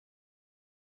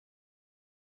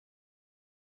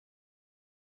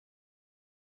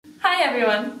Hi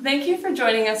everyone, thank you for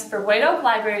joining us for White Oak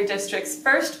Library District's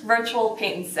first virtual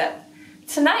paint and sip.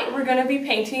 Tonight we're going to be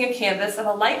painting a canvas of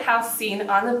a lighthouse scene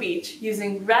on the beach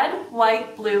using red,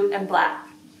 white, blue, and black.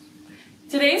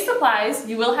 Today's supplies,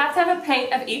 you will have to have a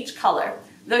paint of each color,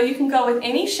 though you can go with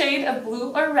any shade of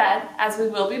blue or red as we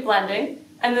will be blending,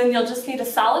 and then you'll just need a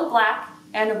solid black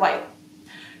and a white.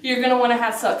 You're going to want to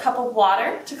have a cup of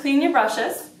water to clean your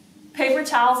brushes. Paper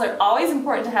towels are always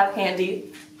important to have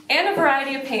handy, and a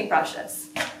variety of paintbrushes.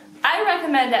 I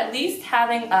recommend at least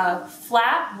having a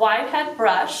flat, wide head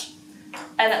brush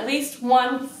and at least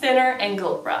one thinner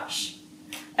angled brush.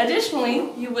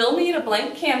 Additionally, you will need a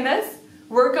blank canvas.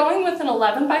 We're going with an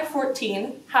 11 by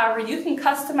 14, however you can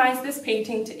customize this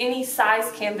painting to any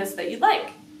size canvas that you'd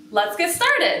like. Let's get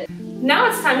started! Now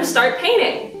it's time to start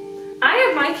painting. I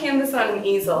have my canvas on an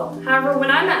easel, however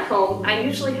when I'm at home I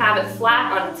usually have it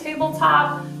flat on a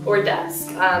tabletop or desk.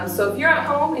 So if you're at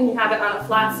home and you have it on a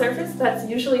flat surface, that's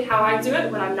usually how I do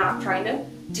it when I'm not trying to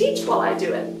teach while I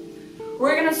do it.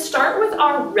 We're going to start with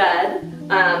our red,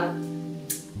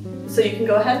 so you can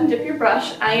go ahead and dip your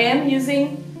brush. I am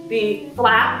using the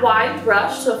flat wide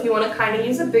brush, so if you want to kind of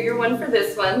use a bigger one for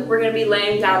this one, we're going to be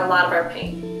laying down a lot of our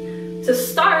paint. To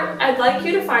start, I'd like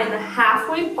you to find the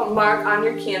halfway mark on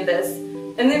your canvas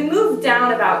and then move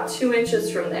down about 2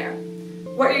 inches from there.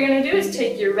 What you're going to do is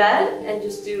take your red and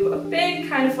just do a big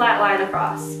kind of flat line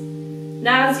across.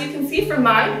 Now as you can see from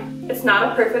mine, it's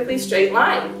not a perfectly straight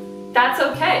line. That's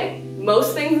okay.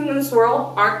 Most things in this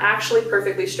world aren't actually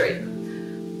perfectly straight.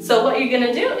 So what you're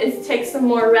going to do is take some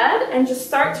more red and just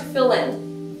start to fill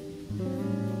in.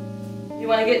 You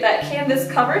want to get that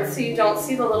canvas covered so you don't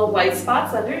see the little white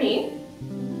spots underneath.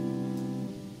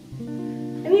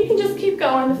 And you can just keep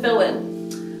going to fill in.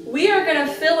 We are going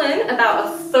to fill in about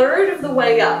 1/3 of the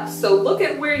way up. So look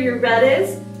at where your red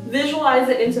is, visualize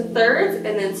it into thirds,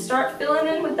 and then start filling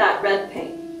in with that red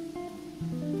paint.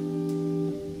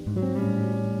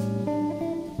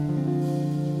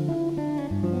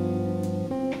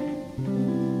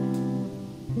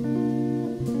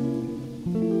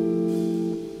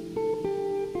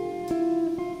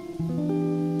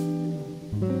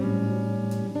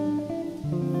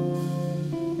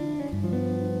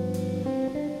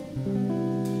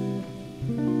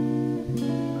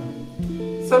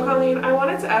 So Colleen, I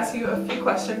wanted to ask you a few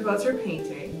questions about your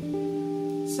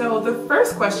painting. So the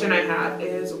first question I have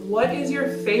is, what is your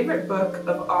favorite book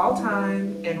of all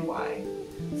time and why?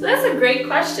 So that's a great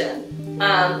question,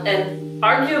 and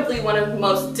arguably one of the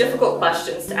most difficult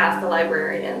questions to ask the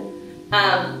librarian.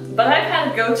 But I've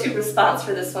had a go-to response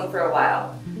for this one for a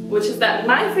while, which is that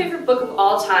my favorite book of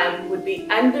all time would be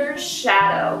Ender's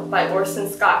Shadow by Orson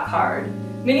Scott Card.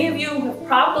 Many of you have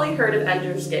probably heard of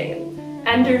Ender's Game.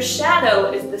 Ender's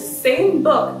Shadow is the same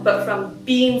book, but from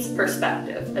Bean's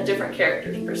perspective, a different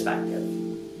character's perspective.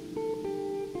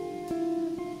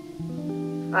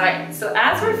 Alright, so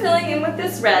as we're filling in with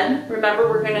this red, remember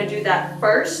we're going to do that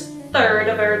first third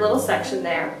of our little section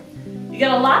there. You get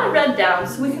a lot of red down,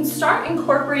 so we can start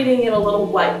incorporating in a little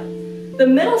white. The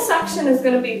middle section is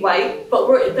going to be white,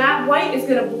 but that white is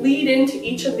going to bleed into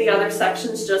each of the other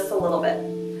sections just a little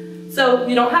bit. So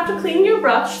you don't have to clean your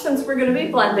brush since we're going to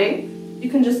be blending. You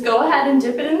can just go ahead and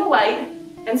dip it in the white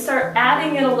and start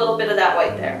adding in a little bit of that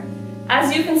white there.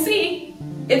 As you can see,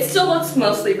 it still looks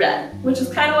mostly red, which is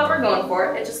kind of what we're going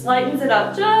for. It just lightens it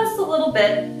up just a little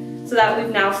bit so that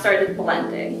we've now started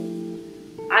blending.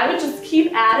 I would just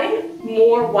keep adding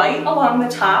more white along the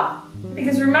top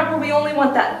because remember we only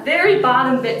want that very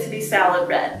bottom bit to be solid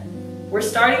red. We're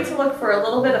starting to look for a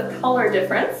little bit of color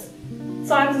difference.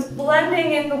 So I'm just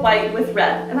blending in the white with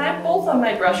red, and I have both on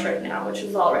my brush right now, which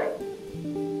is all right.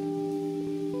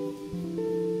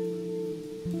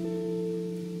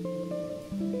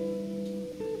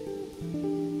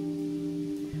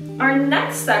 Our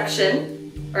next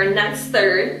section, or next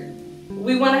third,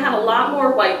 we want to have a lot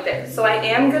more white there. So I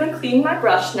am going to clean my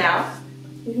brush now.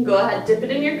 You can go ahead, dip it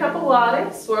in your cup of water,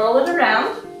 swirl it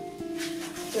around.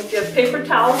 If you have paper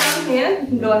towels on hand, you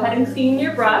can go ahead and clean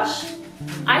your brush.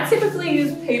 I typically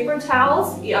use paper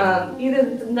towels,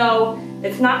 even though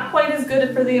it's not quite as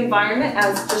good for the environment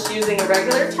as just using a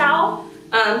regular towel,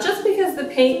 just because the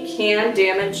paint can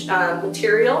damage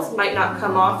materials, might not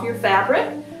come off your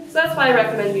fabric. So that's why I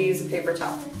recommend you use a paper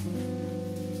towel.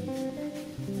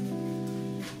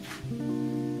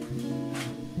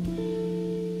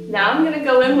 Now I'm going to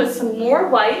go in with some more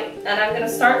white and I'm going to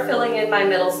start filling in my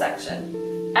middle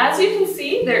section. As you can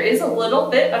see, there is a little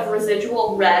bit of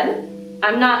residual red.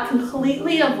 I'm not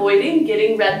completely avoiding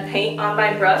getting red paint on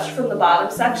my brush from the bottom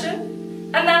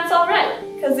section, and that's alright,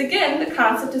 because again, the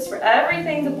concept is for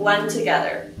everything to blend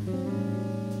together.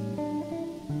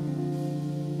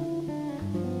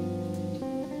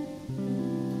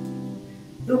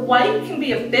 The white can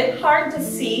be a bit hard to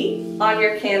see on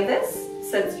your canvas,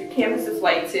 since your canvas is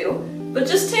white too, but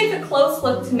just take a close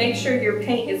look to make sure your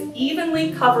paint is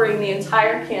evenly covering the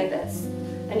entire canvas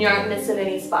and you aren't missing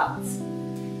any spots.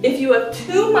 If you have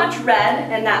too much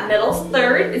red and that middle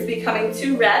third is becoming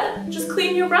too red, just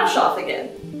clean your brush off again.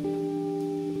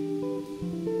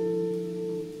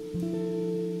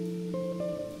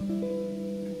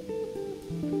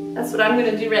 That's what I'm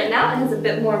going to do right now. It has a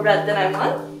bit more red than I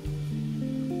want.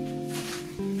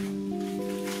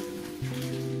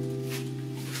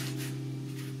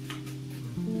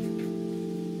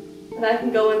 And I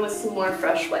can go in with some more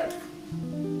fresh white.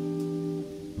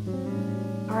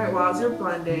 Alright, while you're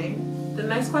blending, the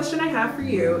next question I have for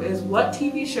you is what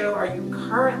TV show are you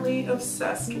currently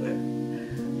obsessed with?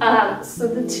 So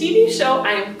the TV show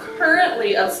I am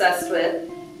currently obsessed with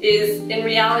is, in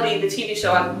reality, the TV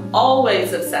show I'm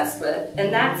always obsessed with,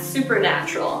 and that's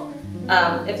Supernatural.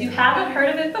 If you haven't heard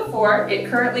of it before, it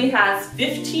currently has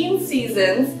 15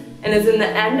 seasons and is in the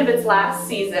end of its last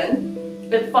season.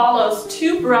 It follows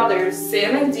two brothers,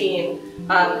 Sam and Dean,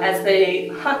 as they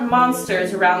hunt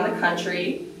monsters around the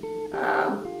country.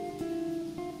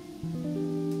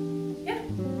 Yeah.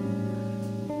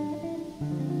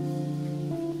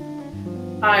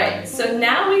 Alright, so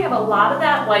now we have a lot of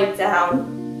that white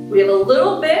down. We have a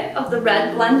little bit of the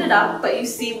red blended up, but you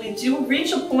see we do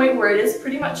reach a point where it is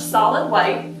pretty much solid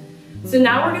white. So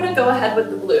now we're going to go ahead with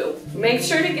the blue. Make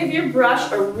sure to give your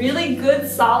brush a really good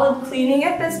solid cleaning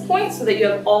at this point so that you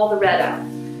have all the red out.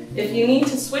 If you need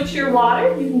to switch your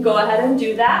water, you can go ahead and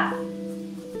do that.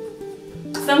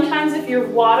 Sometimes if your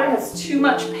water has too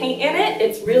much paint in it,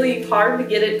 it's really hard to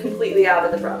get it completely out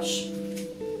of the brush.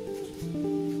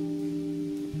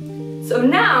 So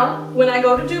now, when I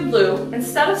go to do blue,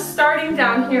 instead of starting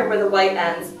down here where the white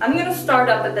ends, I'm going to start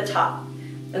up at the top.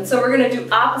 And so we're going to do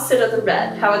opposite of the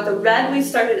red. How at the red we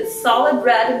started at solid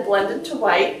red and blended to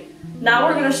white. Now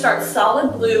we're going to start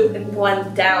solid blue and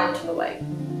blend down to the white.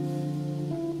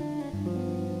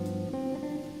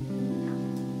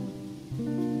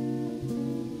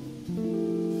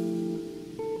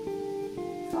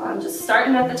 So I'm just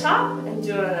starting at the top and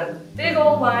doing a big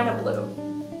old line of blue.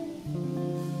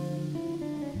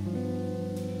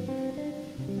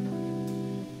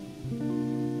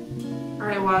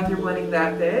 Alright, while you're blending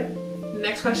that bit, the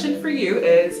next question for you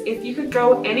is, if you could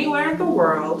go anywhere in the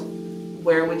world,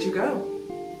 where would you go?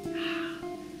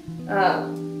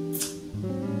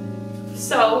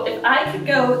 So if I could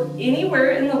go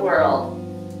anywhere in the world,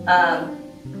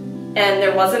 and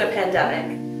there wasn't a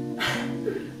pandemic,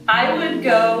 I would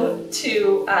go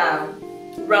to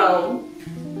Rome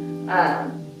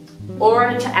or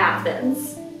to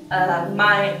Athens.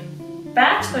 My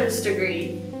bachelor's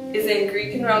degree is in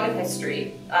Greek and Roman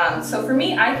history. So for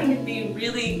me, I think it'd be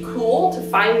really cool to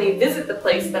finally visit the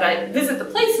places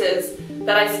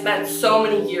that I spent so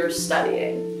many years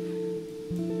studying.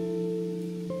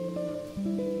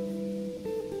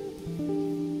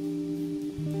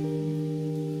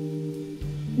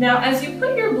 Now, as you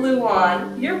put your blue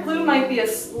on, your blue might be a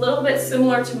little bit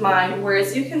similar to mine,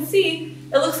 whereas you can see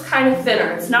it looks kind of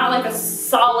thinner. It's not like a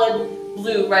solid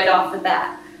blue right off the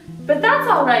bat. But that's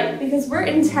all right, because we're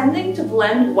intending to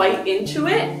blend white into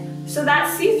it, so that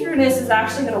see-throughness is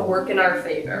actually going to work in our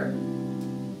favor.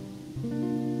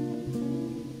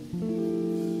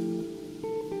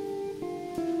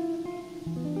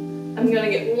 I'm going to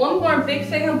get one more big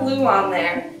thing of blue on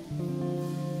there,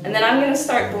 and then I'm going to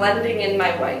start blending in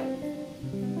my white.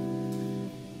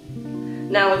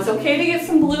 Now, it's okay to get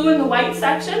some blue in the white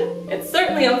section. It's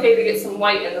certainly okay to get some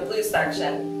white in the blue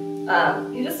section.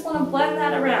 You just want to blend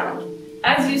that around.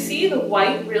 As you see, the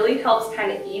white really helps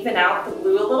kind of even out the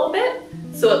blue a little bit,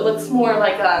 so it looks more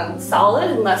like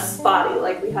solid and less spotty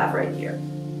like we have right here.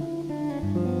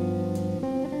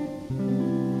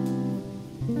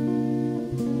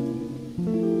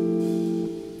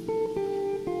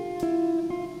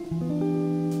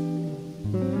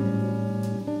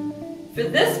 For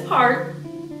this part,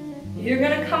 you're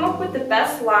going to come up with the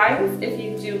best lines if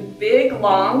you do big,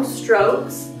 long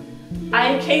strokes.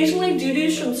 I occasionally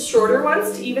do some shorter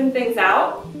ones to even things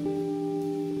out,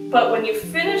 but when you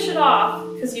finish it off,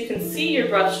 because you can see your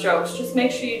brush strokes, just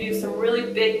make sure you do some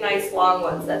really big, nice, long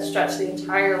ones that stretch the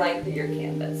entire length of your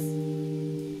canvas.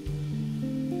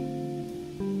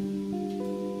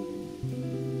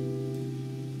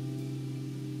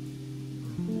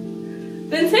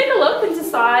 Then take a look and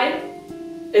decide,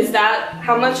 is that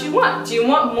how much you want? Do you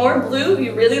want more blue?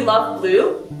 You really love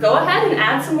blue? Go ahead and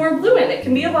add some more blue in. It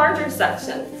can be a larger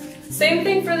section. Same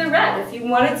thing for the red. If you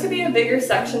want it to be a bigger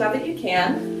section of it, you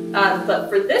can. But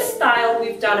for this style,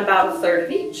 we've done about a third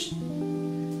of each.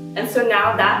 And so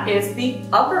now that is the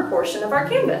upper portion of our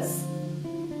canvas.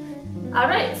 All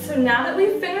right, so now that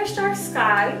we've finished our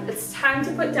sky, it's time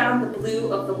to put down the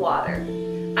blue of the water.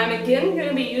 I'm again going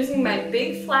to be using my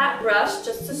big flat brush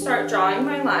just to start drawing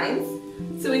my lines.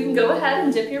 So we can go ahead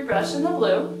and dip your brush in the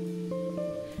blue.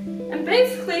 And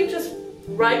basically just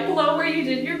right below where you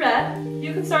did your red,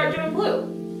 you can start doing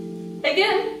blue.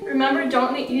 Again, remember you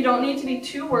don't need to be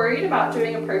too worried about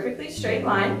doing a perfectly straight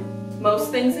line.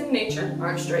 Most things in nature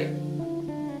aren't straight.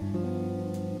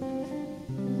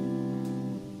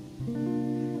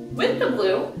 With the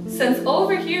blue, since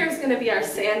over here is going to be our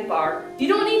sandbar, you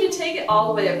don't need to take it all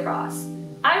the way across.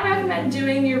 I recommend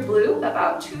doing your blue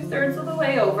about 2/3 of the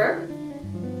way over,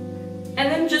 and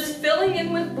then just filling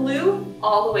in with blue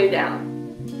all the way down.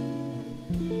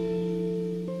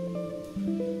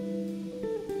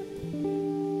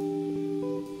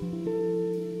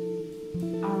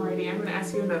 Alrighty, I'm going to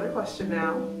ask you another question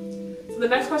now. So the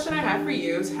next question I have for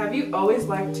you is, have you always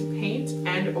liked to paint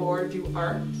and or do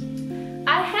art?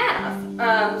 I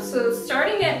have. So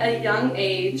starting at a young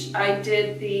age, I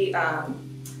did the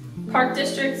park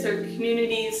districts or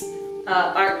communities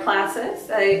art classes.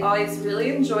 I always really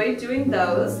enjoyed doing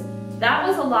those. That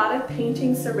was a lot of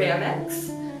painting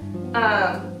ceramics.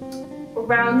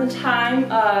 Around the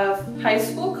time of high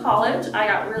school, college, I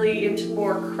got really into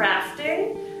more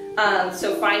crafting.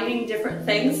 So finding different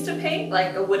things to paint,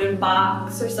 like a wooden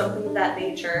box or something of that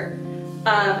nature.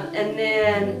 And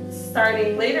then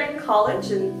starting later in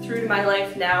college and through to my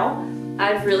life now,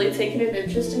 I've really taken an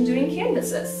interest in doing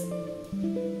canvases.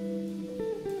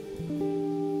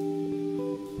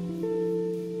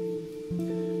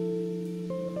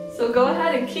 So go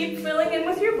ahead and keep filling in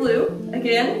with your blue.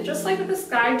 Again, just like with the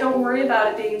sky, don't worry about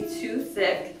it being too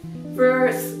thick.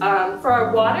 For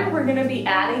our water, we're going to be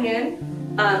adding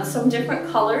in some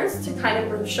different colors to kind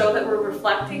of show that we're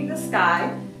reflecting the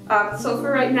sky. So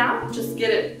for right now, just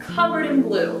get it covered in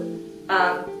blue.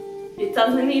 It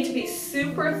doesn't need to be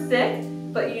super thick,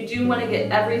 but you do want to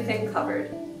get everything covered.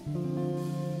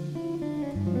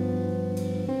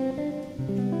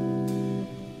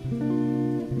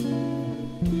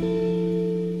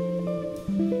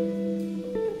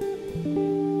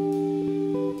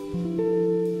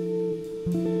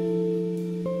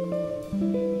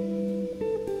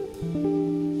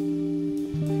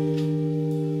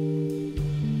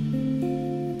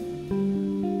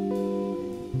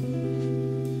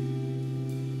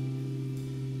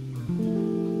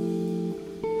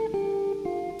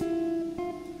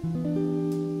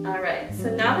 So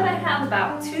now that I have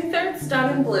about 2/3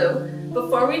 done in blue,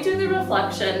 before we do the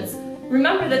reflections,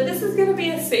 remember that this is going to be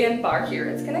a sandbar here.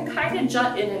 It's going to kind of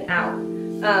jut in and out.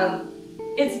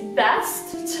 It's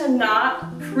best to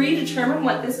not predetermine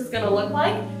what this is going to look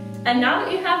like. And now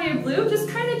that you have your blue, just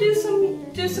kind of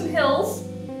do some hills,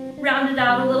 round it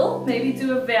out a little, maybe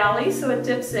do a valley so it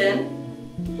dips in.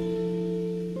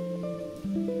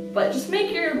 But just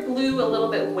make your blue a little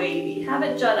bit wavy, have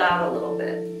it jut out a little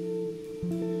bit.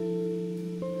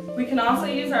 We can also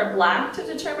use our black to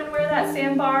determine where that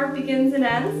sandbar begins and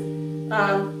ends.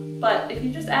 But if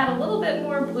you just add a little bit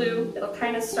more blue, it'll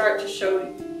kind of start to show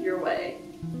your way.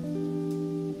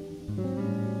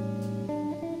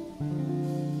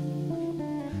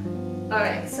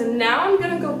 Alright, so now I'm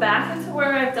going to go back into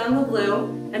where I've done the blue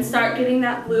and start getting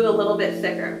that blue a little bit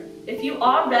thicker. If you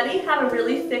already have a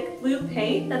really thick blue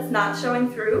paint that's not showing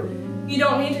through, you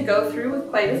don't need to go through with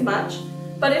quite as much.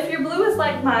 But if your blue is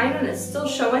like mine and it's still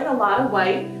showing a lot of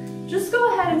white, just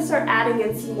go ahead and start adding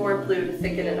in some more blue to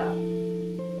thicken it up.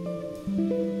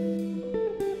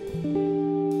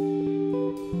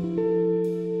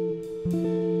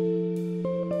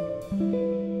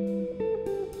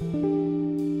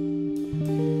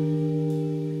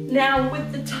 Now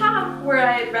with the top, where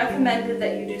I had recommended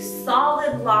that you do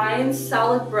solid lines,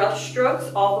 solid brush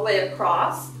strokes all the way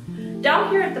across,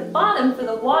 down here at the bottom for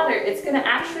the water, it's going to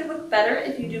actually look better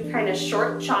if you do kind of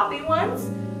short, choppy ones,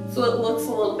 so it looks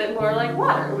a little bit more like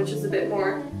water, which is a bit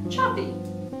more choppy.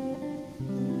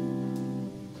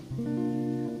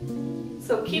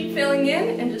 So keep filling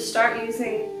in and just start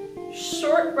using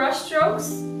short brush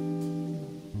strokes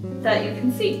that you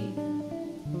can see.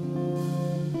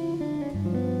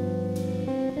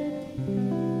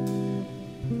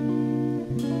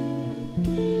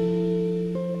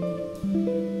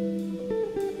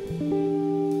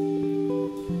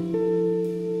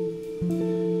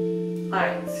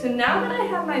 Alright, so now that I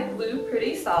have my blue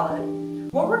pretty solid,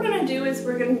 what we're going to do is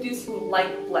we're going to do some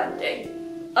light blending.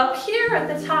 Up here at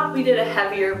the top we did a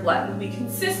heavier blend. We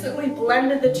consistently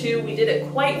blended the two. We did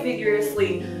it quite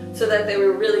vigorously so that they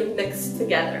were really mixed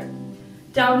together.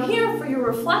 Down here for your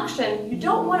reflection, you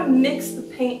don't want to mix the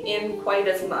paint in quite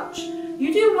as much.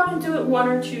 You do want to do it 1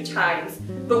 or 2 times,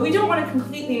 but we don't want to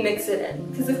completely mix it in,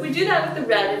 because if we do that with the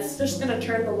red, it's just going to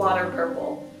turn the water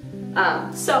purple.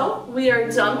 So we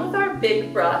are done with our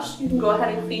big brush. You can go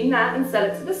ahead and clean that and set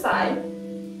it to the side.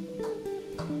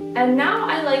 And now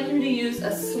I like you to use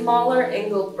a smaller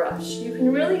angled brush. You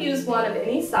can really use one of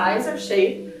any size or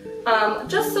shape,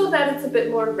 just so that it's a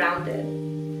bit more rounded.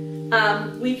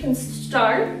 We can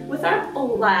start with our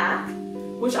black,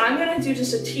 which I'm going to do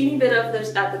just a teeny bit of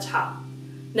this at the top.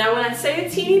 Now when I say a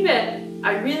teeny bit,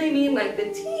 I really mean like the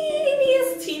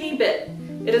teeniest teeny bit.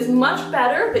 It is much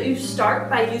better that you start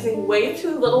by using way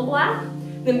too little black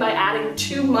than by adding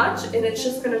too much, and it's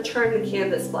just going to turn the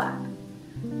canvas black.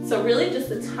 So really just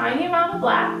a tiny amount of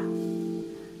black,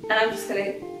 and I'm just going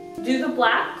to do the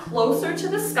black closer to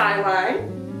the skyline.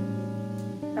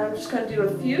 And I'm just going to do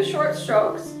a few short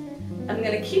strokes. I'm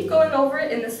going to keep going over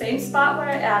it in the same spot where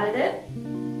I added it,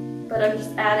 but I'm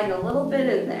just adding a little bit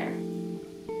in there.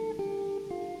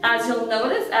 As you'll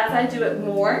notice, as I do it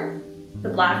more, the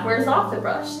black wears off the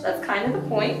brush. That's kind of the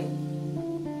point.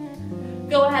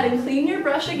 Go ahead and clean your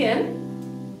brush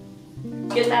again.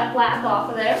 Get that black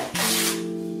off of there.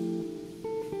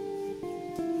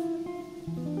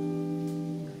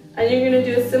 And you're going to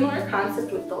do a similar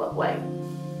concept with the white.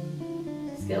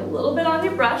 Just get a little bit on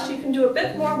your brush. You can do a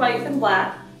bit more white than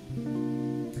black.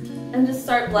 And just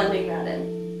start blending that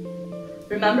in.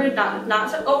 Remember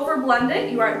not to over blend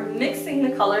it. You aren't mixing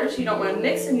the colors. You don't want to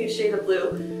mix a new shade of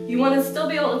blue. You want to still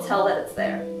be able to tell that it's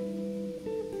there.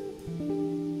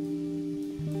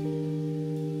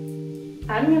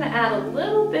 I'm going to add a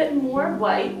little bit more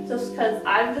white just because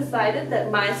I've decided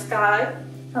that my sky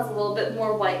has a little bit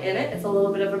more white in it. It's a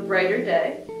little bit of a brighter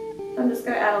day. So I'm just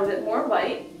going to add a little bit more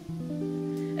white.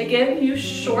 Again, use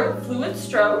short fluid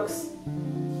strokes.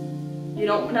 You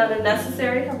don't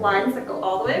necessarily have lines that go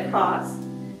all the way across.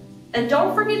 And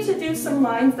don't forget to do some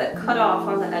lines that cut off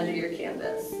on the edge of your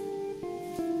canvas.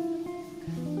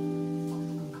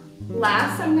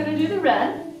 Last, I'm going to do the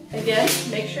red. Again,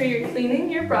 make sure you're cleaning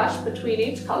your brush between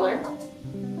each color.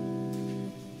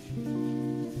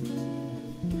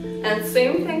 And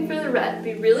same thing for the red.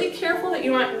 Be really careful that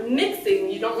you aren't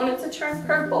mixing. You don't want it to turn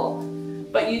purple.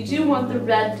 But you do want the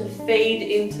red to fade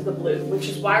into the blue, which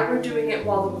is why we're doing it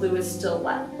while the blue is still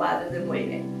wet, rather than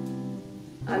waiting.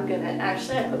 I'm gonna,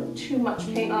 actually I put too much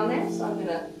paint on there, so I'm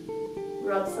gonna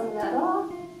rub some of that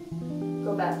off.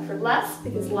 Go back for less,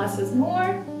 because less is more.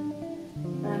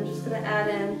 And I'm just gonna add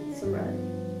in some red.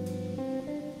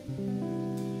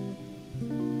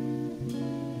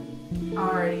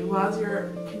 Alrighty, well, as you're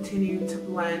continuing to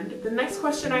blend, the next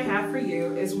question I have for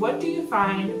you is, what do you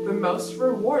find the most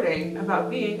rewarding about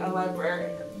being a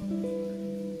librarian?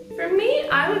 For me,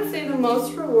 I would say the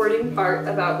most rewarding part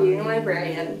about being a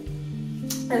librarian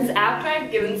is after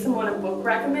I've given someone a book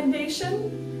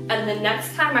recommendation, and the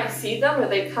next time I see them or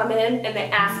they come in and they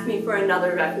ask me for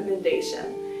another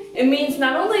recommendation. It means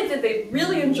not only did they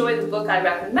really enjoy the book I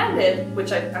recommended,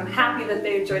 which I'm happy that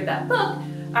they enjoyed that book,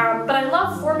 but I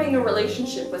love forming a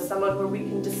relationship with someone where we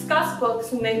can discuss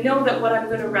books and they know that what I'm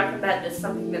going to recommend is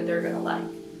something that they're going to like.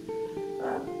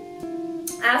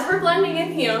 As we're blending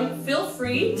in here, feel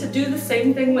free to do the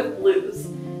same thing with blues,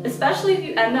 especially if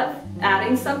you end up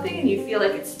adding something and you feel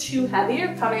like it's too heavy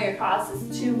or coming across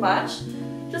as too much.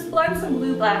 Just blend some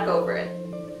blue black over it.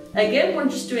 Again, we're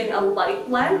just doing a light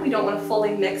blend. We don't want to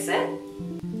fully mix it.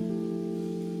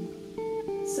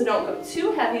 So don't go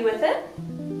too heavy with it.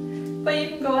 But you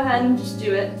can go ahead and just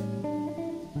do it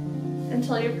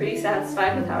until you're pretty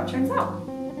satisfied with how it turns out.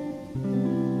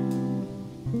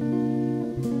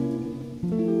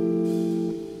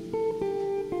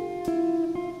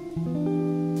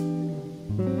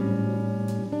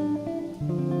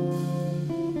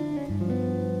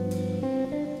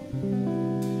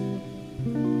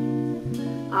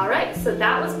 Alright, so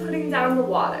that was putting down the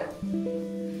water.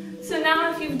 So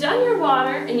now if you've done your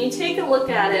water and you take a look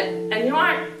at it and you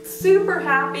aren't super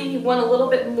happy, you want a little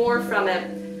bit more from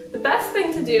it, the best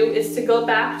thing to do is to go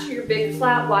back to your big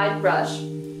flat wide brush,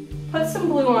 put some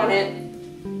blue on it,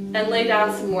 and lay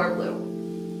down some more blue.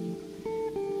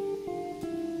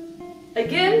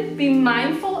 Again, be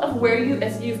mindful of where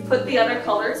as you've put the other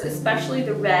colors, especially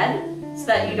the red, so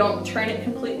that you don't turn it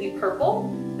completely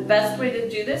purple. The best way to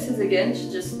do this is, again,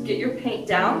 to just get your paint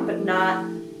down, but not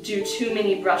do too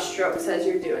many brush strokes as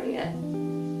you're doing it.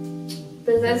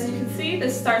 But as you can see,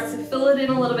 this starts to fill it in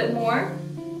a little bit more.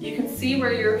 You can see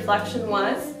where your reflection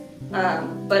was,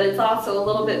 but it's also a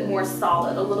little bit more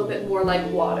solid, a little bit more like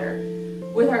water.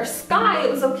 With our sky,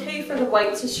 it was okay for the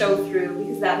white to show through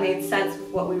because that made sense with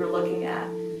what we were looking at.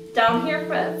 Down here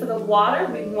for the water,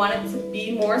 we want it to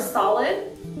be more solid.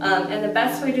 And the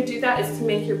best way to do that is to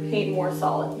make your paint more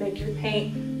solid, make your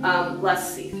paint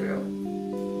less see-through.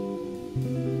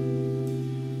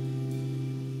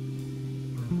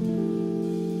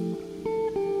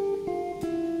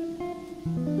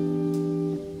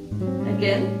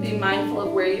 Again, be mindful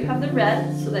of where you have the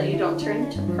red so that you don't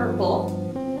turn to purple.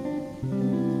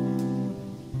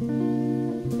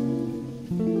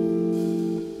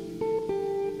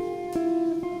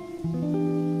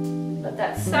 But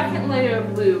that second layer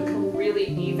of blue can really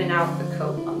even out the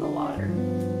coat on the water.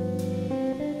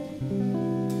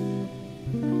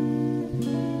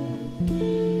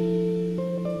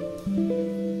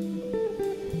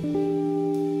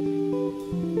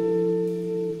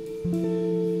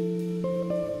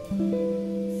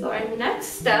 Next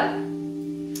step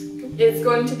is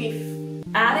going to be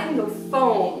adding the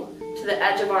foam to the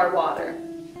edge of our water.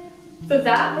 For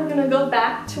that, we're going to go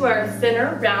back to our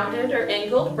thinner, rounded, or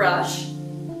angled brush.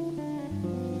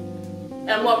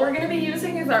 And what we're going to be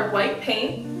using is our white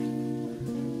paint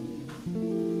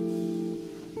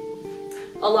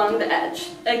along the edge.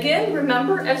 Again,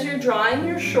 remember, as you're drawing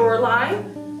your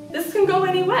shoreline, this can go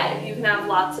any way. You can have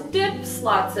lots of dips,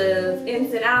 lots of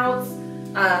ins and outs.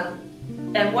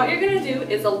 And what you're going to do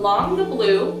is along the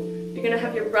blue, you're going to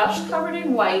have your brush covered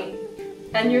in white,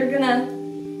 and you're going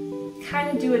to kind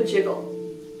of do a jiggle.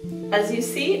 As you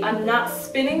see, I'm not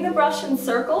spinning the brush in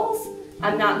circles,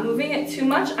 I'm not moving it too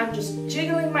much, I'm just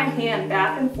jiggling my hand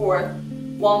back and forth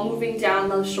while moving down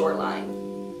the shoreline.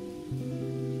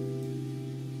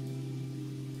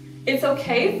 It's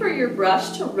okay for your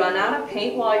brush to run out of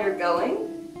paint while you're going.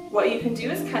 What you can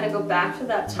do is kind of go back to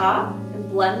that top and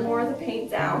blend more of the paint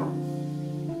down.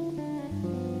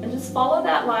 And just follow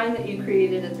that line that you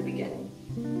created at the beginning.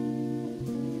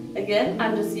 Again,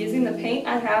 I'm just using the paint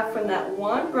I have from that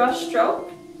one brush stroke,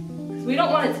 because we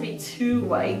don't want it to be too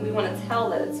white, we want to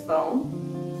tell that it's foam.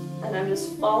 And I'm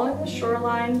just following the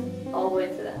shoreline all the way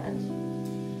to the end.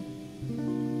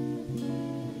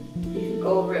 You can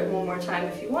go over it one more time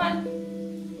if you want.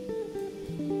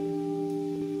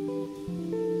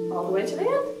 All the way to the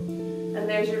end. And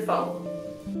there's your foam.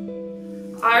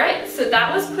 Alright, so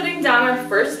that was putting down our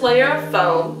first layer of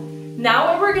foam. Now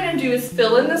what we're going to do is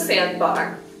fill in the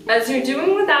sandbar. As you're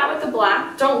doing with that with the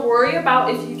black, don't worry about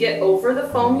if you get over the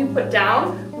foam you put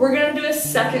down. We're going to do a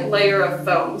second layer of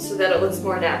foam so that it looks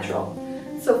more natural.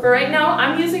 So for right now,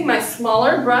 I'm using my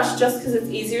smaller brush just because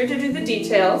it's easier to do the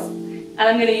details, and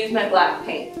I'm going to use my black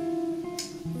paint.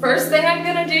 First thing I'm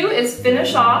going to do is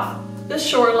finish off the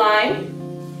shoreline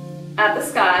at the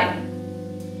sky.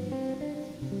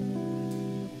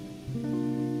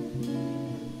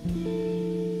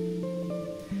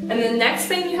 And the next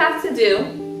thing you have to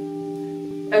do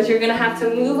is you're going to have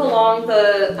to move along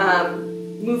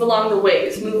the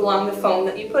waves, move along the foam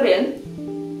that you put in.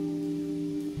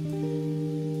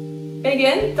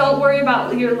 Again, don't worry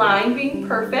about your line being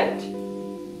perfect.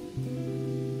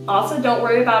 Also, don't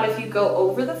worry about if you go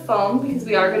over the foam, because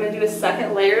we are going to do a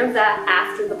second layer of that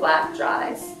after the black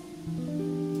dries.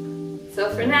 So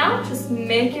for now, just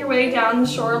make your way down the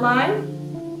shoreline,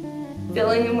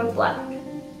 filling in with black.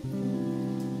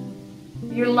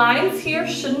 Your lines here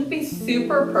shouldn't be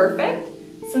super perfect,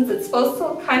 since it's supposed to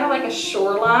look kind of like a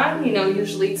shoreline. You know,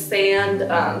 usually sand,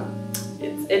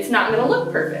 it's not going to look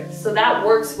perfect. So that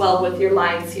works well with your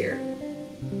lines here.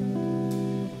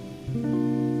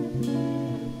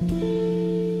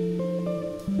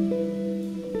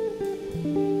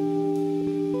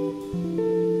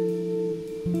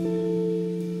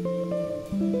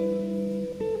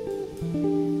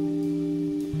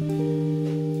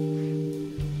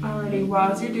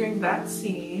 While you're doing that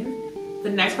scene, the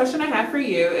next question I have for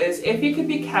you is, if you could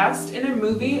be cast in a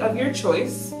movie of your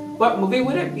choice, what movie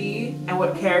would it be and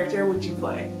what character would you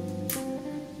play?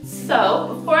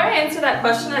 So before I answer that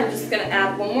question, I'm just going to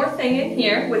add one more thing in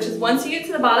here, which is once you get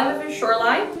to the bottom of your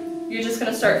shoreline, you're just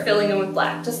going to start filling in with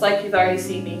black, just like you've already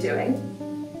seen me doing.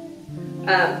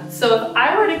 So if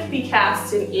I were to be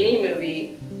cast in any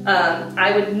movie,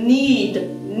 I would need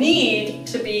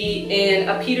to be in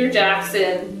a Peter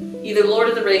Jackson, either Lord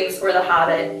of the Rings or The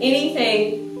Hobbit.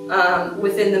 Anything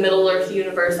within the Middle-earth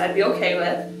universe I'd be okay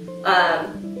with.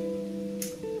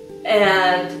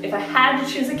 And if I had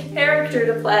to choose a character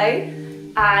to play,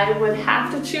 I would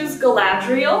have to choose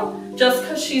Galadriel, just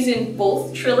because she's in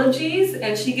both trilogies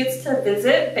and she gets to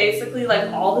visit basically like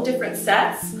all the different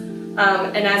sets.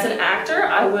 And as an actor,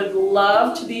 I would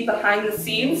love to be behind the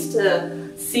scenes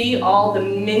to see all the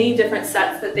many different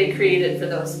sets that they created for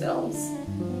those films.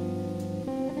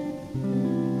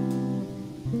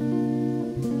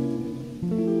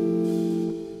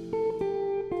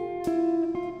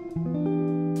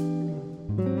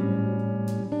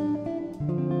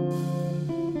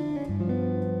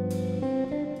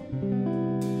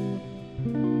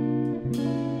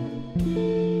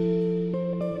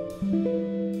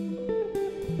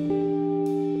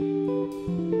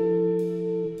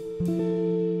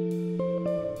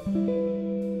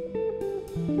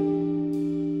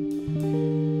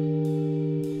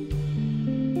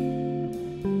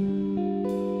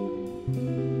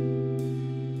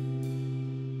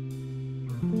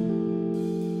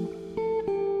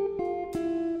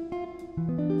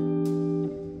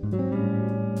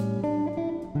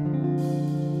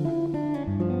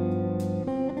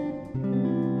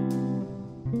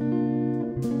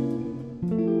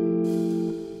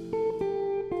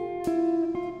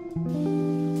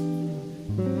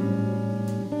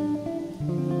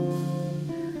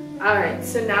 Alright,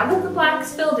 so now that the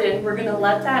black's filled in, we're going to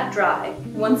let that dry.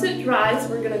 Once it dries,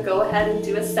 we're going to go ahead and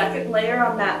do a second layer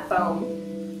on that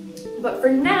foam. But for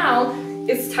now,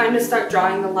 it's time to start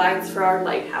drawing the lines for our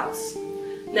lighthouse.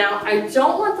 Now, I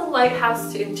don't want the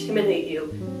lighthouse to intimidate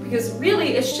you, because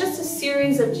really it's just a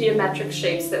series of geometric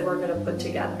shapes that we're going to put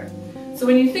together. So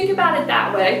when you think about it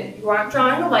that way, you aren't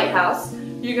drawing a lighthouse,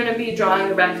 you're going to be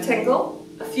drawing a rectangle,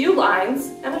 a few lines,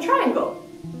 and a triangle.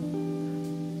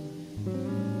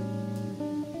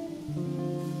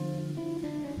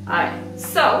 Alright,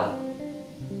 so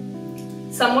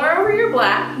somewhere over your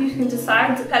black, you can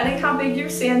decide, depending how big your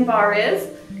sandbar is,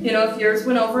 you know, if yours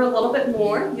went over a little bit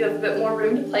more, you have a bit more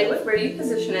room to play with where you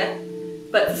position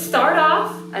it. But to start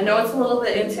off, I know it's a little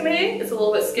bit intimidating, it's a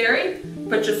little bit scary,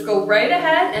 but just go right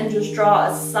ahead and just draw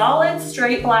a solid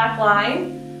straight black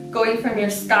line going from your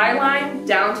skyline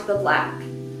down to the black.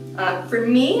 For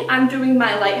me, I'm doing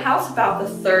my lighthouse about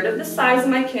 1/3 of the size of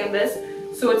my canvas,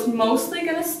 so it's mostly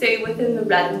going to stay within the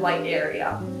red and white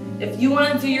area. If you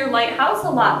want to do your lighthouse a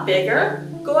lot bigger,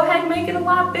 go ahead and make it a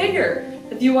lot bigger.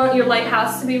 If you want your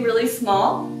lighthouse to be really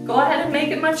small, go ahead and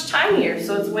make it much tinier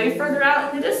so it's way further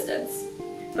out in the distance.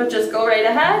 But just go right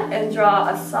ahead and draw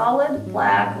a solid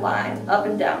black line up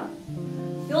and down.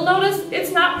 You'll notice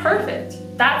it's not perfect.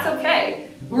 That's okay.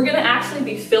 We're going to actually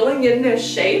be filling in this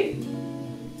shape,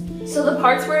 so the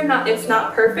parts where it's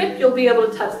not perfect, you'll be able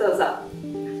to touch those up.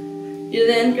 You're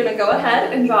then going to go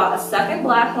ahead and draw a second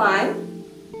black line.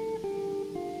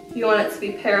 You want it to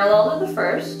be parallel to the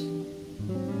first.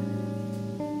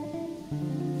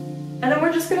 And then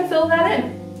we're just going to fill that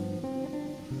in.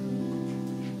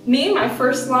 My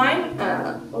first line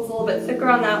was a little bit thicker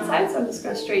on the outside, so I'm just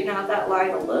going to straighten out that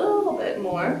line a little bit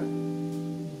more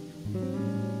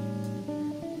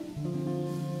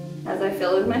as I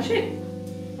fill in my shape.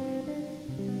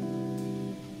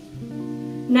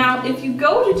 Now, if you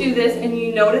go to do this and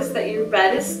you notice that your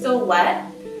red is still wet,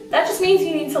 that just means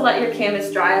you need to let your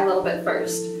canvas dry a little bit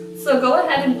first. So go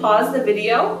ahead and pause the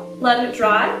video, let it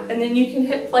dry, and then you can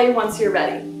hit play once you're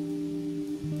ready.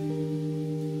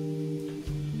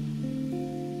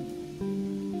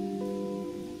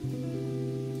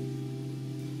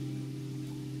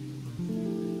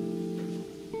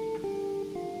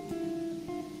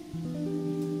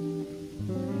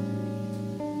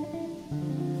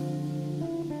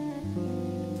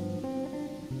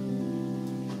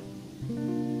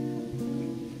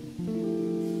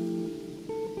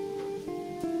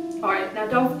 Alright, now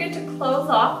don't forget to close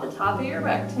off the top of your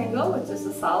rectangle with just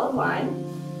a solid line.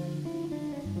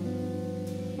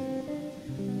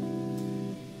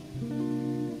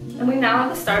 And we now have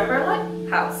the start of our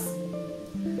lighthouse.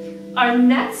 Our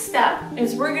next step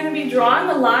is we're going to be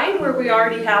drawing a line where we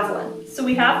already have one. So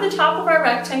we have the top of our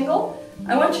rectangle.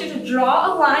 I want you to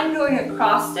draw a line going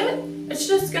across it. It's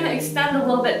just going to extend a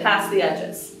little bit past the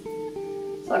edges.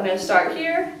 So I'm going to start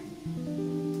here.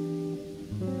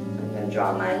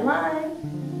 Draw my line.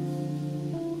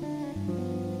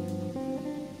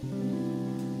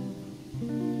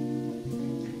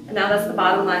 And now that's the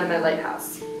bottom line of my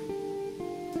lighthouse.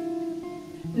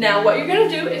 Now what you're going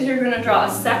to do is you're going to draw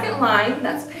a second line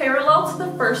that's parallel to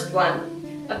the first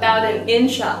one, about 1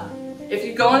 inch up. If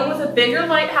you're going with a bigger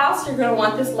lighthouse, you're going to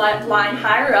want this line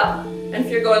higher up. And if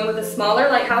you're going with a smaller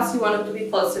lighthouse, you want them to be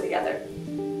closer together.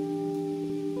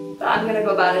 But I'm going to go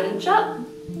about 1 inch up.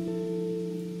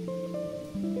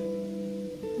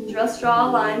 Just draw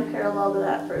a line parallel to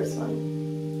that first one.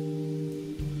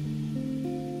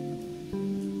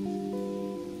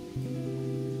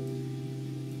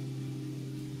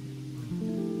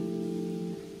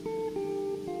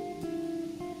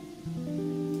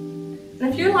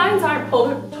 And if your lines aren't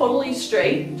totally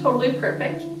straight, totally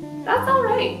perfect, that's all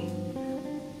right.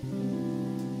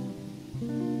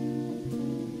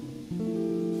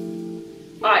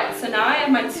 Alright, so now I have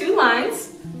my 2 lines.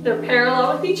 They're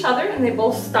parallel with each other and they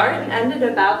both start and end at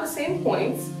about the same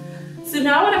points. So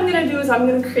now what I'm going to do is I'm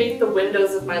going to create the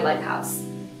windows of my lighthouse.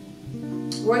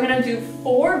 We're going to do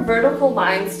 4 vertical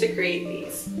lines to create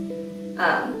these.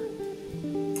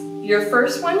 Your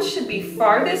first one should be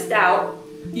farthest out.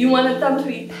 You want them to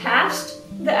be past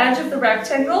the edge of the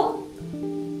rectangle,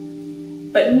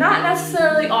 but not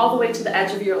necessarily all the way to the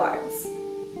edge of your lines.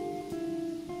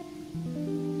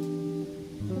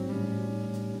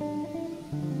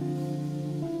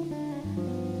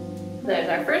 There's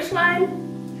our first line.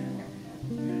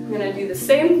 I'm going to do the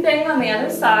same thing on the other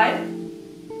side.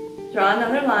 Draw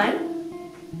another line.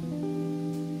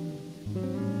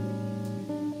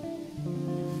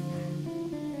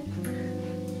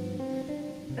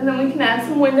 And then we can add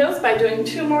some windows by doing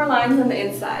 2 more lines on the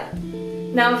inside.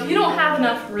 Now, if you don't have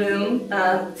enough room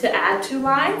to add 2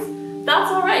 lines,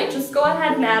 that's all right. Just go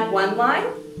ahead and add 1 line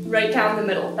right down the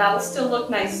middle. That'll still look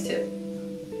nice too.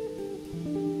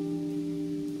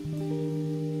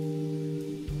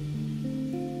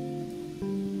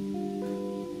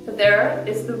 But there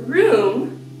is the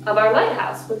room of our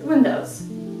lighthouse with windows.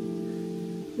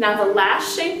 Now the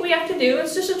last shape we have to do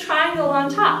is just a triangle on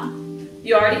top.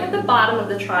 You already have the bottom of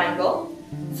the triangle,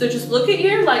 so just look at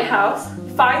your lighthouse,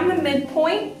 find the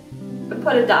midpoint, and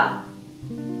put a dot.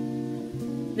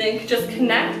 Then just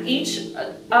connect each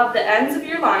of the ends of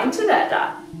your line to that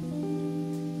dot.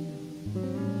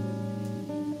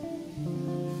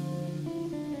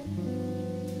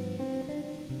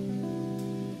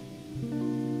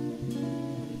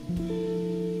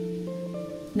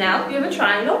 Now you have a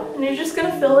triangle, and you're just going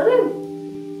to fill it in.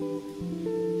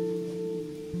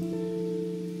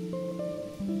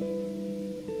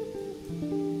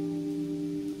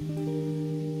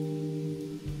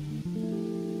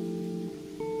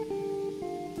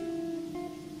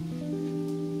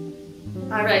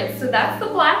 Alright, so that's the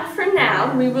black for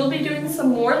now. We will be doing some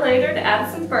more later to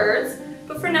add some birds,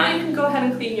 but for now you can go ahead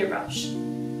and clean your brush.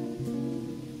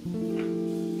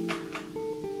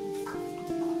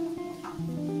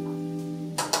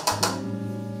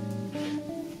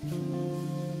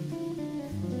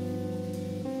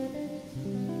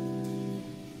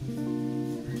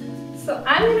 So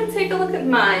I'm going to take a look at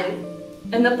mine,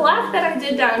 and the black that I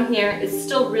did down here is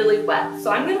still really wet.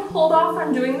 So I'm going to hold off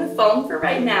on doing the foam for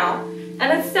right now,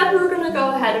 and instead we're going to go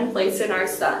ahead and place in our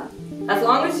sun, as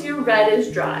long as your red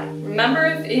is dry. Remember,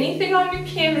 if anything on your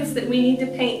canvas that we need to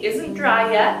paint isn't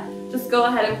dry yet, just go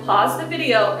ahead and pause the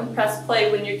video and press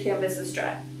play when your canvas is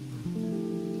dry.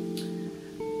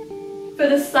 For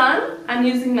the sun, I'm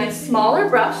using my smaller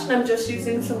brush, and I'm just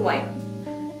using some white.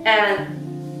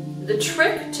 And the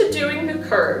trick to doing the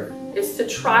curve is to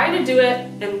try to do it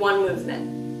in one movement.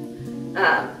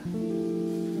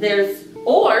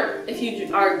 Or if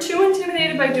you are too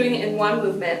intimidated by doing it in one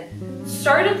movement,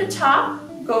 start at the top,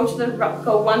 go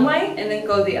one way, and then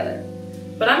go the other.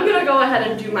 But I'm going to go ahead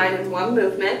and do mine in one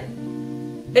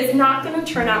movement. It's not going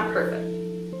to turn out perfect.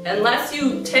 Unless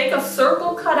you take a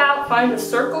circle cutout, find a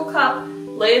circle cup,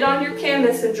 lay it on your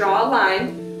canvas and draw a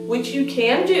line, which you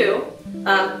can do,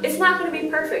 it's not going to be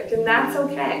perfect, and that's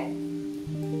okay.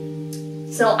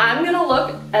 So I'm going to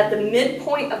look at the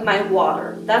midpoint of my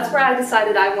water. That's where I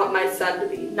decided I want my sun to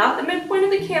be. Not the midpoint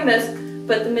of the canvas,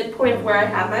 but the midpoint of where I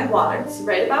have my water. So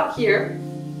right about here.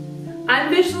 I'm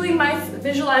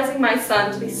visualizing my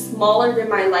sun to be smaller than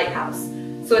my lighthouse.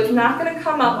 So it's not going to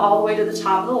come up all the way to the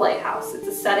top of the lighthouse. It's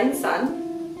a setting sun.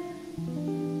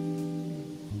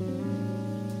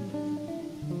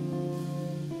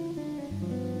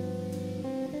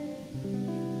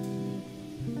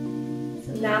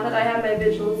 Now that I have my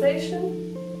visualization,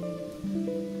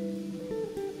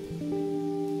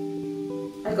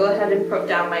 I go ahead and put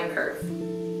down my curve.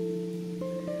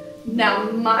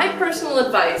 Now, my personal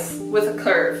advice with a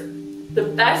curve, the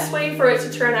best way for it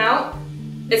to turn out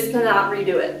is to not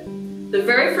redo it. The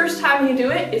very first time you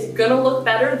do it is gonna look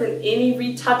better than any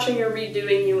retouching or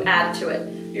redoing you add to it.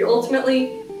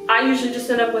 I usually just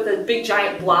end up with a big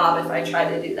giant blob if I try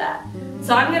to do that.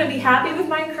 So I'm going to be happy with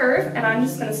my curve, and I'm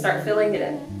just going to start filling it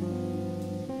in.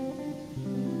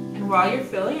 And while you're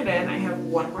filling it in, I have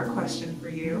one more question for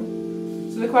you.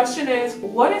 So the question is,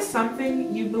 what is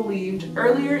something you believed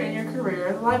earlier in your career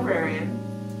as a librarian,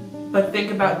 but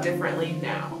think about differently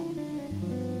now?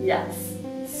 Yes.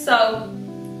 So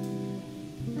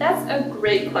that's a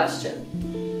great question.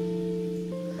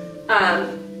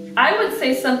 I would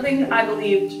say something I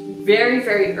believed very,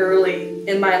 very early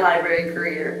in my library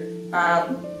career.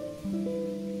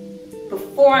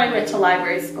 Before I went to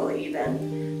library school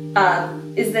even,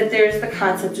 is that there's the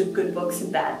concept of good books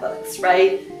and bad books,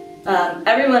 right?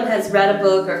 Everyone has read a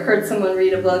book or heard someone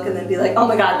read a book and then be like, oh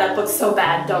my god, that book's so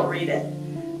bad, don't read it.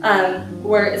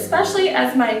 Where especially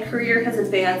as my career has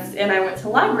advanced and I went to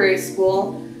library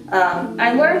school,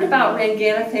 I learned about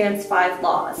Ranganathan's 5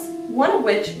 laws, one of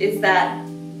which is that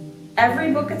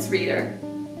every book its reader,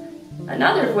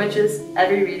 another of which is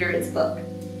every reader its book.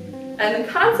 And the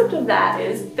concept of that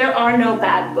is there are no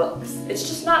bad books. It's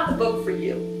just not the book for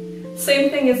you. Same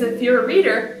thing as if you're a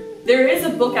reader, there is a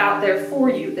book out there for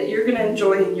you that you're going to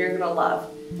enjoy and you're going to love.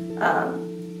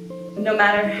 No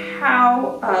matter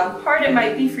how hard it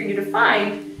might be for you to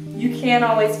find, you can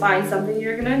always find something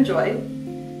you're going to enjoy.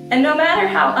 And no matter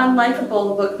how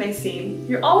unlikable a book may seem,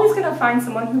 you're always going to find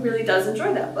someone who really does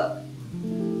enjoy that book.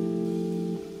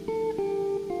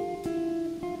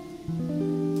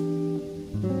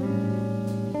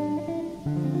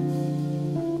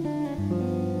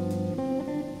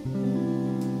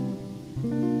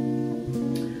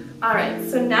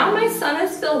 now my sun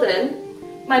is filled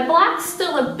in. My black's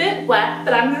still a bit wet,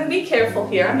 but I'm going to be careful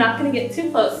here. I'm not going to get too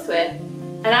close to it.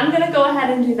 And I'm going to go ahead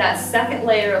and do that second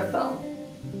layer of foam.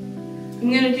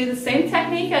 I'm going to do the same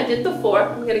technique I did before.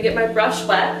 I'm going to get my brush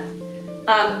wet.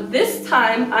 This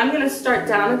time, I'm going to start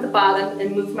down at the bottom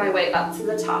and move my way up to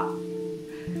the top.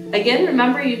 Again,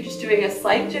 remember you're just doing a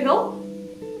slight jiggle.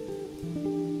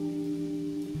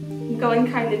 I'm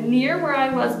going kind of near where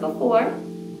I was before,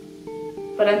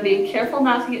 but I'm being careful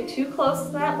not to get too close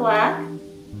to that black.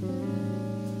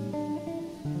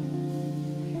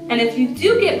 And if you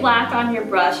do get black on your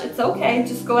brush, it's okay.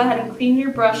 Just go ahead and clean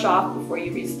your brush off before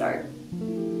you restart.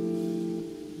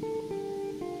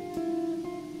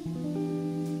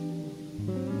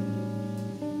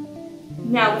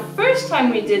 Now, the first time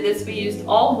we did this, we used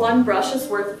all one brush's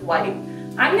worth of white.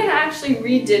 I'm going to actually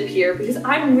re-dip here because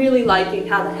I'm really liking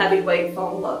how the heavy white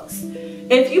foam looks.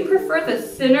 If you prefer the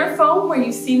thinner foam where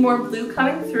you see more blue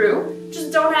coming through,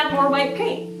 just don't add more white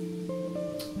paint.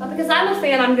 But because I'm a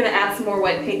fan, I'm going to add some more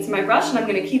white paint to my brush and I'm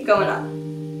going to keep going up.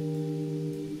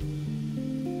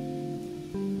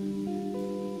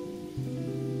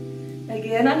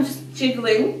 Again, I'm just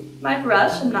jiggling my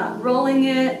brush. I'm not rolling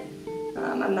it.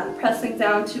 I'm not pressing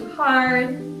down too hard.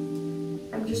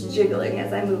 I'm just jiggling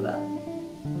as I move up.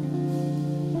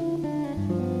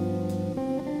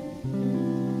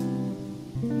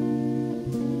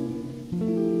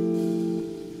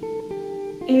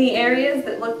 Any areas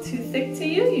that look too thick to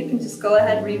you, you can just go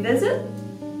ahead and revisit.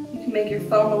 You can make your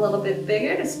foam a little bit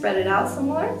bigger to spread it out some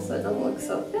more so it doesn't look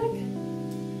so thick.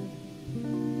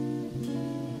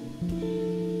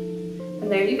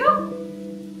 And there you go.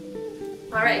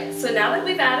 Alright, so now that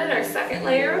we've added our second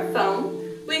layer of foam,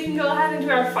 we can go ahead and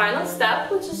do our final step,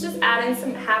 which is just adding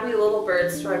some happy little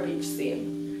birds to our beach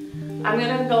scene. I'm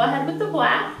going to go ahead with the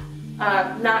black,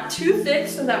 not too thick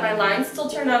so that my lines still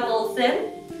turn out a little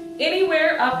thin.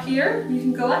 Anywhere up here, you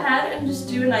can go ahead and just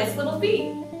do a nice little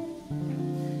V.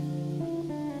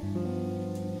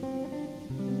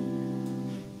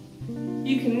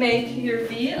 You can make your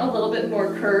V a little bit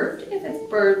more curved if it's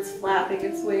birds flapping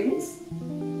its wings.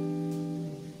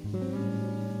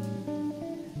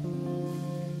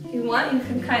 If you want, you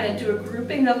can kind of do a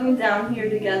grouping of them down here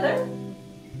together.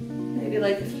 Maybe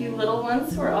like a few little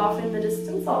ones who are off in the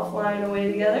distance all flying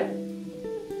away together.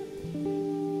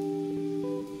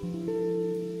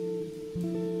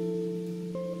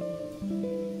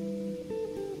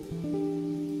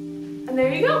 And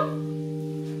there you go.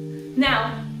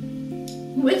 Now,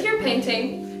 with your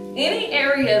painting, any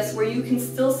areas where you can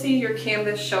still see your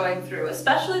canvas showing through,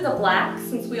 especially the black,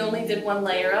 since we only did one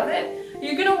layer of it,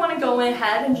 you're going to want to go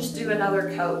ahead and just do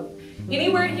another coat.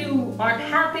 Anywhere you aren't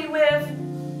happy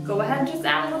with, go ahead and just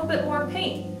add a little bit more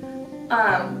paint.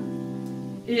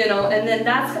 And then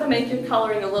that's going to make your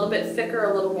coloring a little bit thicker,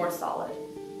 a little more solid.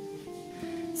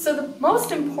 So the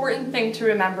most important thing to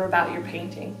remember about your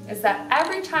painting is that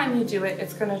every time you do it,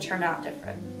 it's going to turn out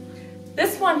different.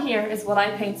 This one here is what I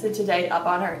painted today up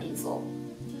on our easel.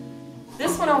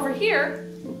 This one over here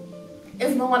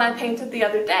is the one I painted the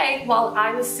other day while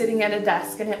I was sitting at a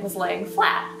desk and it was laying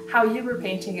flat, how you were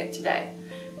painting it today.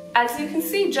 As you can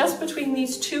see, just between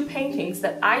these two paintings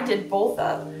that I did both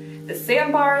of, the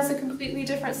sandbar is a completely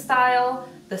different style,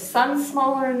 the sun's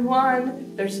smaller in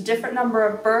one, there's a different number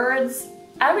of birds,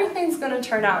 everything's going to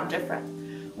turn out different.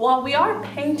 While we are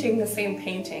painting the same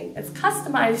painting, it's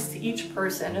customized to each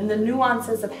person and the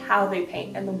nuances of how they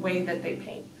paint and the way that they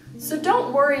paint. So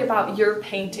don't worry about your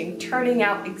painting turning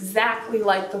out exactly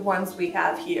like the ones we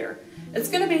have here. It's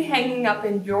going to be hanging up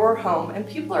in your home and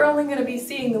people are only going to be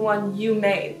seeing the one you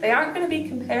made. They aren't going to be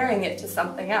comparing it to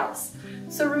something else.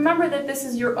 So remember that this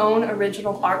is your own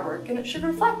original artwork and it should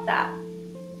reflect that.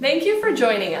 Thank you for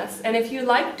joining us, and if you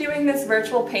like doing this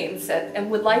virtual paint and sip and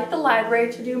would like the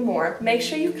library to do more, make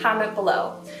sure you comment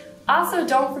below. Also,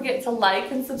 don't forget to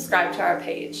like and subscribe to our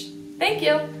page. Thank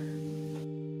you!